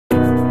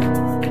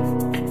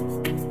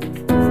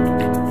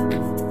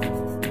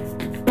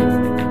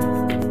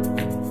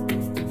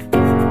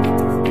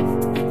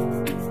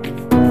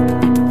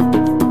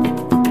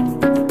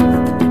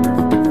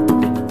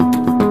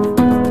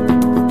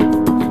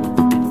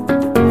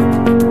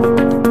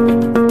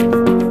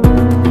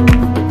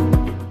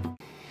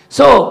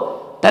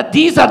So that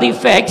these are the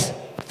effects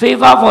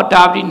favor for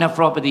diabetic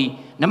nephropathy.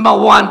 Number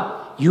one,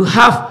 you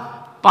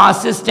have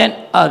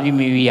persistent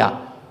albuminuria.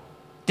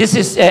 This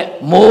is a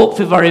more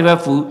favorable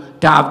for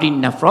diabetic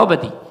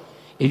nephropathy.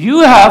 If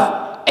you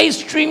have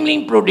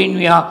extremely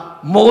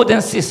proteinuria more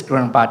than 6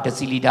 grams per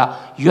deciliter,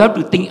 you have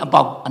to think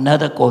about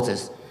another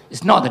causes.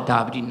 It's not the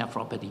diabetic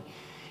nephropathy.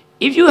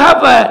 If you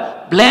have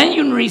a bland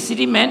urinary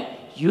sediment,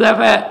 you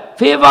have a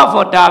favor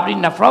for diabetic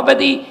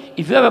nephropathy.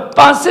 If you have a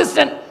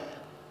persistent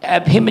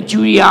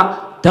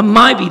hematuria, there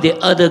might be the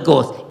other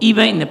cause,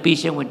 even in a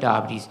patient with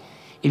diabetes.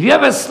 If you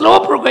have a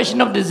slow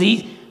progression of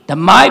disease, there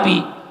might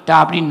be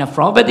diabetic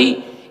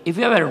nephropathy. If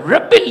you have a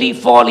rapidly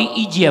falling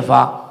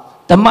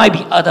EGFR, there might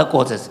be other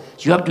causes.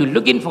 You have to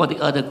look in for the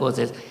other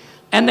causes.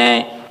 And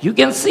then you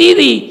can see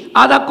the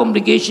other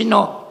complication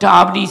of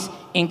diabetes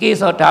in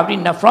case of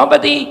diabetic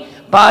nephropathy,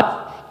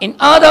 but in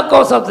other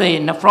causes of the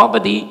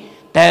nephropathy,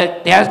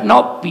 there has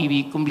not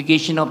be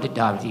complication of the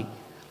diabetes.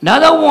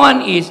 Another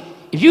one is,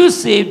 if you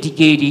save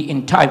CKD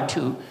in type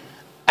 2,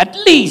 at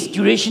least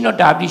duration of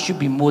diabetes should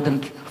be more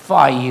than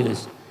 5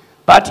 years.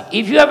 But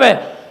if you have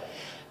a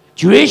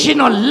duration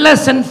of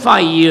less than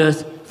 5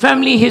 years,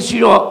 family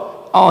history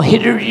or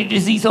hereditary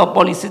disease or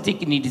polycystic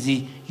kidney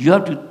disease, you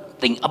have to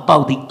think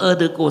about the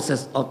other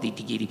causes of the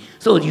CKD.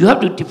 So you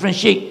have to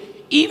differentiate,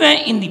 even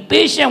in the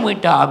patient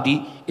with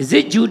diabetes, is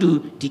it due to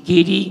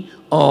CKD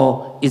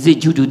or is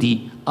it due to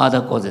the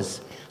other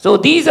causes? So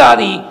these are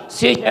the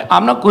stage.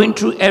 I'm not going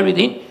through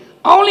everything.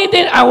 Only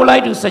thing I would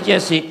like to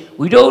suggest is,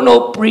 we don't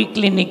know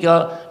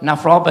preclinical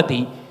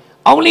nephropathy.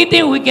 Only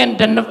thing we can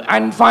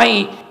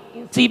identify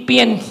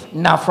incipient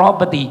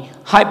nephropathy,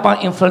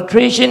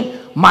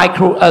 hyperinfiltration,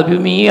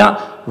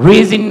 microalbuminuria,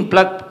 raising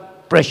blood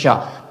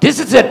pressure. This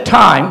is a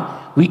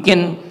time we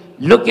can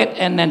look at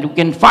and then we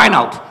can find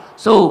out.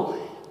 So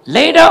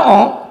later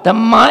on, there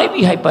might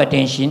be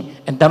hypertension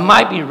and there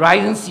might be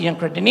rising serum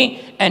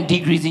creatinine and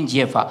decreasing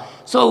GFR.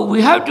 So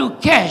we have to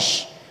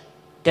catch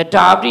the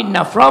diabetic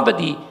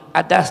nephropathy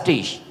at that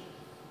stage,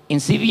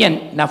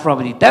 incipient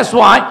nephropathy. That's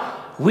why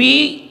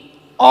we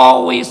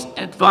always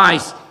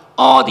advise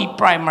all the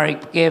primary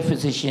care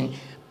physicians,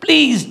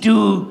 please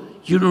do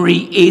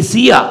urinary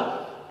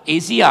ACR.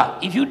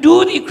 ACR. If you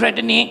do the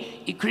creatinine,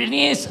 if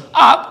creatinine is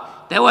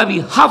up, there will be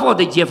half of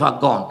the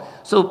GFR gone.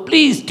 So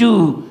please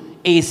do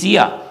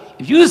ACR.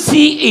 If you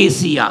see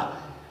ACR,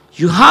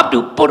 you have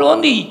to put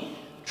on the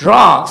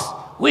drugs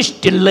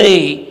which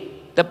delay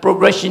the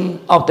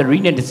progression of the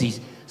renal disease.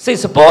 Say,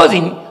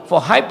 supposing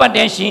for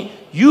hypertension,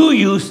 you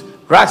use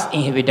RAS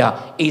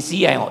inhibitor,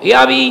 ACI or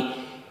ARB.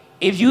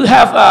 If you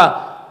have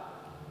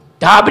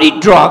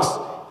diabetic drugs,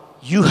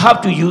 you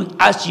have to use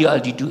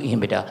SGLT2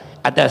 inhibitor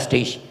at that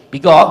stage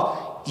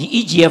because the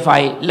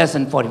EGFR less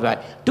than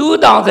 45.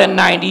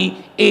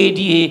 2019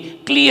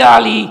 ADA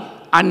clearly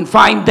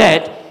find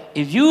that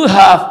if you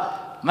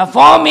have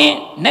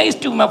metformin,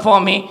 next to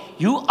metformin,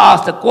 you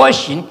ask the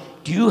question,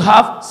 do you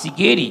have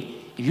CKD?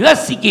 If you have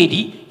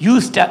CKD,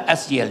 you start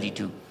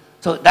SGLT2.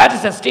 So that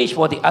is the stage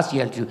for the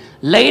SGLT2.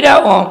 Later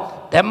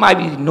on, there might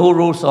be no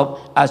rules of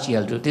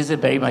SGLT2. This is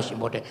very much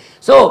important.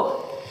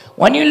 So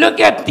when you look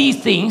at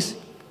these things,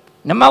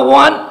 number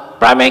one,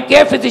 primary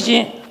care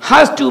physician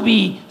has to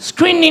be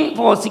screening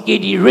for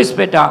CKD risk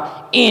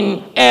factor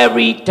in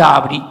every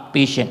diabetic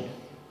patient.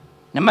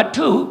 Number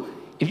two,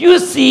 if you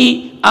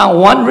see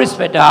one risk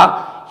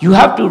factor, you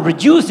have to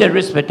reduce the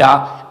risk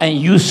factor and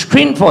you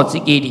screen for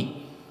CKD.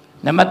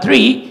 Number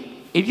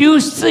three, if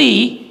you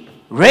see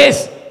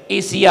raise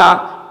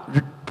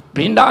ACR,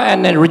 bring down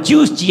and then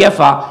reduce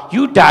GFR,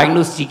 you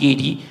diagnose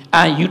CKD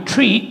and you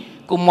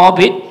treat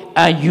comorbid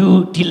and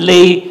you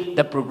delay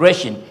the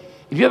progression.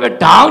 If you have a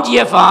down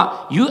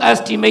GFR, you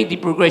estimate the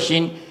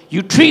progression,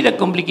 you treat the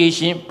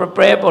complication,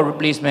 prepare for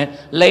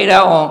replacement, later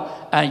on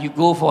and you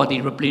go for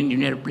the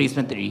renal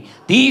replacement therapy.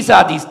 These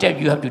are the steps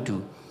you have to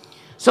do.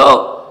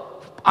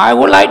 So I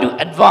would like to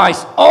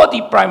advise all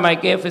the primary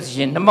care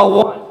physicians. Number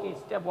one,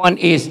 step one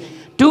is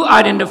to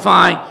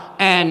identify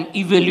and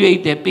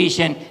evaluate the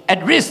patient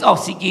at risk of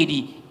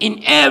CKD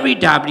in every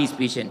diabetes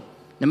patient.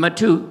 Number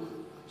two,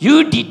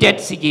 you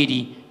detect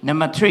CKD.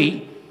 Number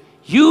three,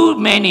 you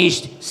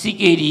manage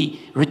CKD,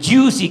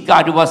 reduce the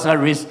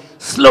cardiovascular risk,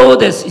 slow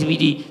the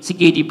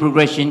CKD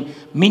progression,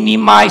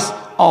 minimize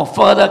or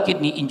further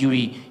kidney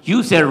injury.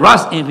 Use a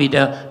RAS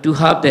inhibitor to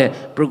help the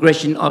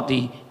progression of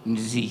the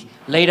disease.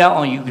 Later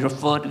on, you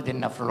refer to the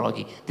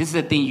nephrology. This is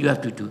the thing you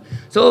have to do.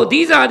 So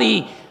these are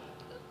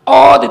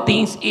all the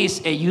things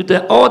is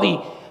all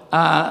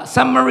the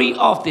summary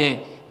of the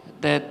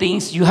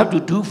things you have to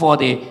do for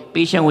the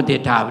patient with the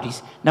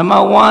diabetes.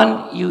 Number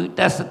one,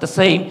 that's the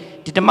same.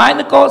 Determine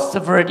the cause,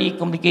 severity,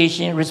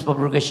 complication, risk for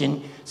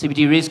progression,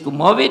 CVD risk,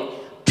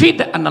 comorbid. Treat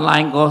the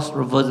underlying cause,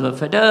 reversible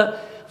factor.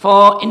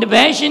 For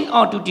intervention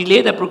or to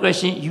delay the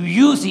progression, you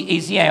use the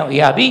ACI or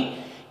ARB,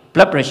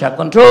 blood pressure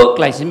control,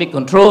 glycemic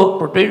control,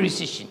 protein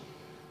restriction.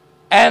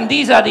 And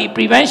these are the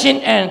prevention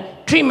and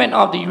treatment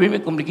of the urinary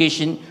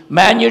complication,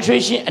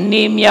 malnutrition,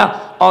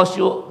 anemia,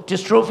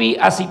 osteodystrophy,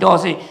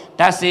 acidosis.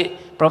 That's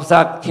it.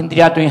 Professor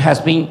Kindriatwin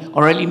has been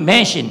already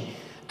mentioned.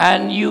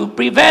 and you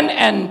prevent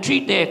and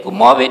treat the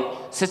comorbid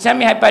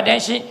systemic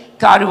hypertension,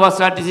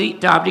 cardiovascular disease,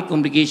 diabetic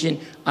complication,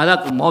 other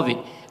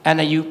comorbid, and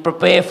then you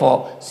prepare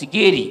for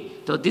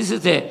CKD. So this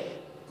is the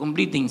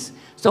complete things.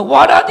 So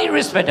what are the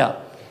risk factors?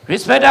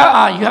 Risk factors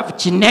are you have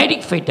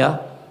genetic factor,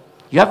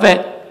 you have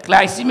a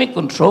glycemic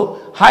control,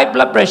 high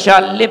blood pressure,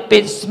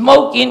 lipids,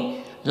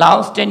 smoking,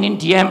 long-standing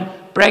DM,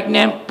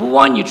 pregnant,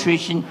 poor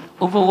nutrition,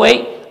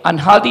 overweight,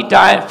 unhealthy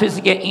diet,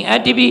 physical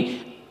inactivity.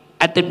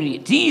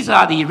 These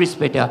are the risk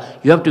factors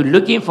you have to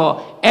look in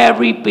for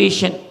every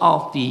patient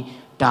of the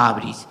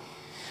diabetes.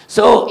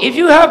 So if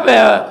you have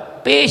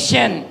a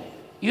patient,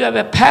 you have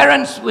a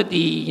parents with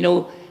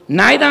the,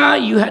 neither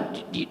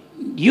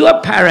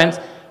your parents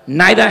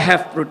neither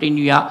have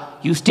proteinuria,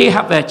 you still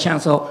have a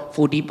chance of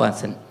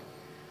 40%.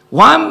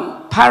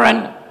 One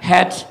parent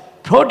had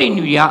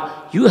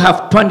proteinuria, you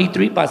have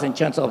 23%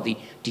 chance of the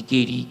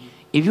CKD.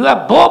 If you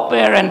have both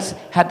parents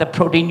had the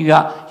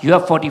proteinuria, you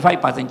have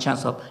 45%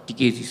 chance of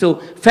CKD. So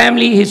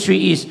family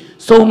history is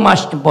so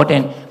much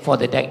important for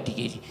the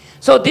CKD.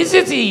 So this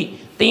is the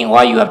thing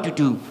what you have to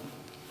do.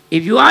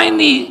 If you are in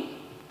the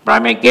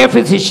primary care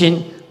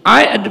physician,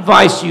 I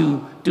advise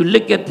you to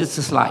look at this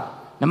slide.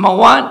 Number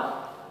one,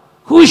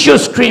 who should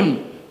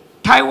screen?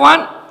 Type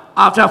 1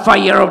 after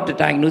 5 years of the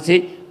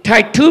diagnosis.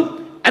 Type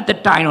 2 at the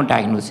time of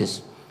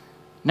diagnosis.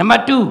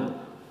 Number 2,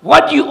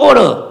 what you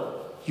order?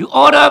 You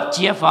order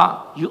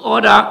GFR, you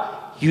order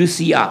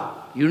UCR,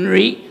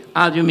 urinary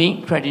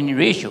albumin creatinine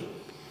ratio.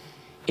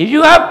 If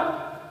you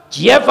have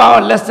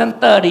GFR less than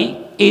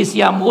 30,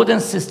 ACR more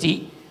than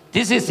 60,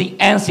 this is the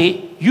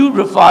NSAID, you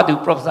refer to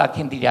Professor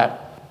Kintiya.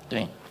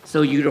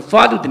 So you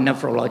refer to the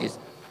nephrologist.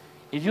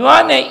 If you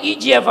want an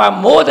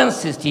eGFR more than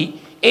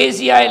 60,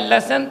 ACI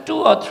less than 2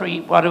 or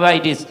 3, whatever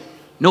it is,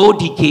 no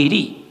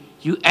DKD,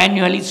 you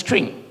annually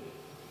screen.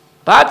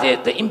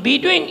 But the in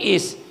between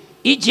is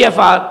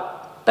eGFR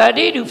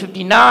 30 to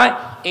 59,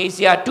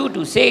 ACR 2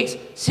 to 6,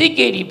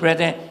 CKD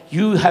present,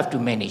 you have to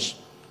manage.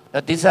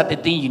 These are the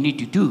things you need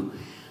to do.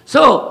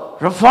 So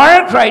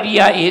referral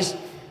criteria is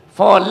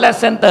for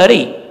less than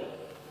 30.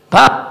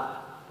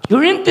 But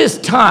during this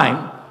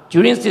time,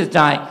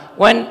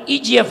 when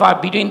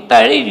eGFR between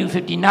 30 to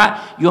 59,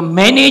 you're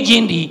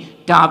managing the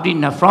diabetic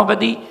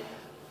nephropathy,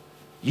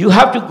 you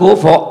have to go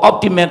for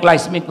optimal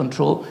glycemic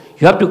control.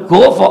 You have to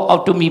go for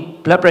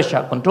optimal blood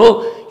pressure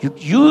control. You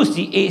use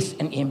the ACE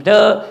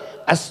inhibitor,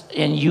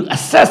 and you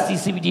assess the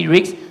CVD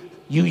risks.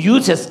 You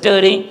use a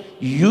statin,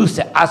 you use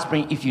the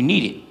aspirin if you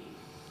need it.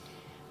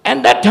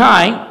 And that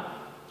time,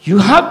 you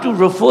have to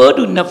refer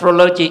to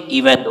nephrology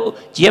even though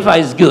GFR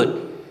is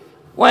good.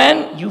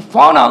 When you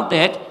found out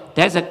that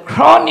there's a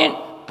chronic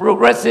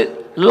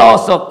progressive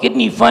loss of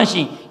kidney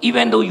function,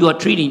 even though you are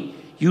treating,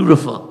 you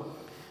refer.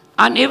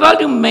 Unable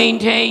to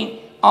maintain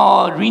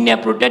renal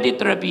protective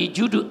therapy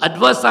due to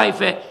adverse side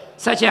effects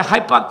such as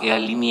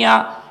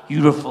hyperkalemia,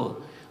 you refer.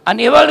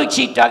 Unable to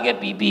achieve target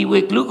BP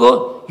with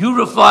glucose, you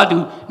refer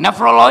to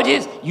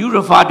nephrologist, you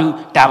refer to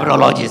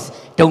diabetologist.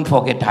 Don't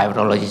forget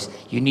diabetologist,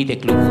 you need a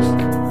glucose.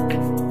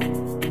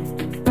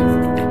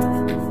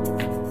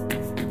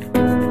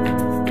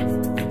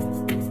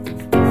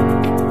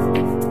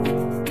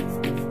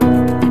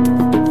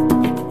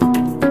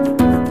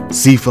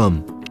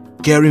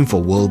 CFAM, caring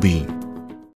for well-being.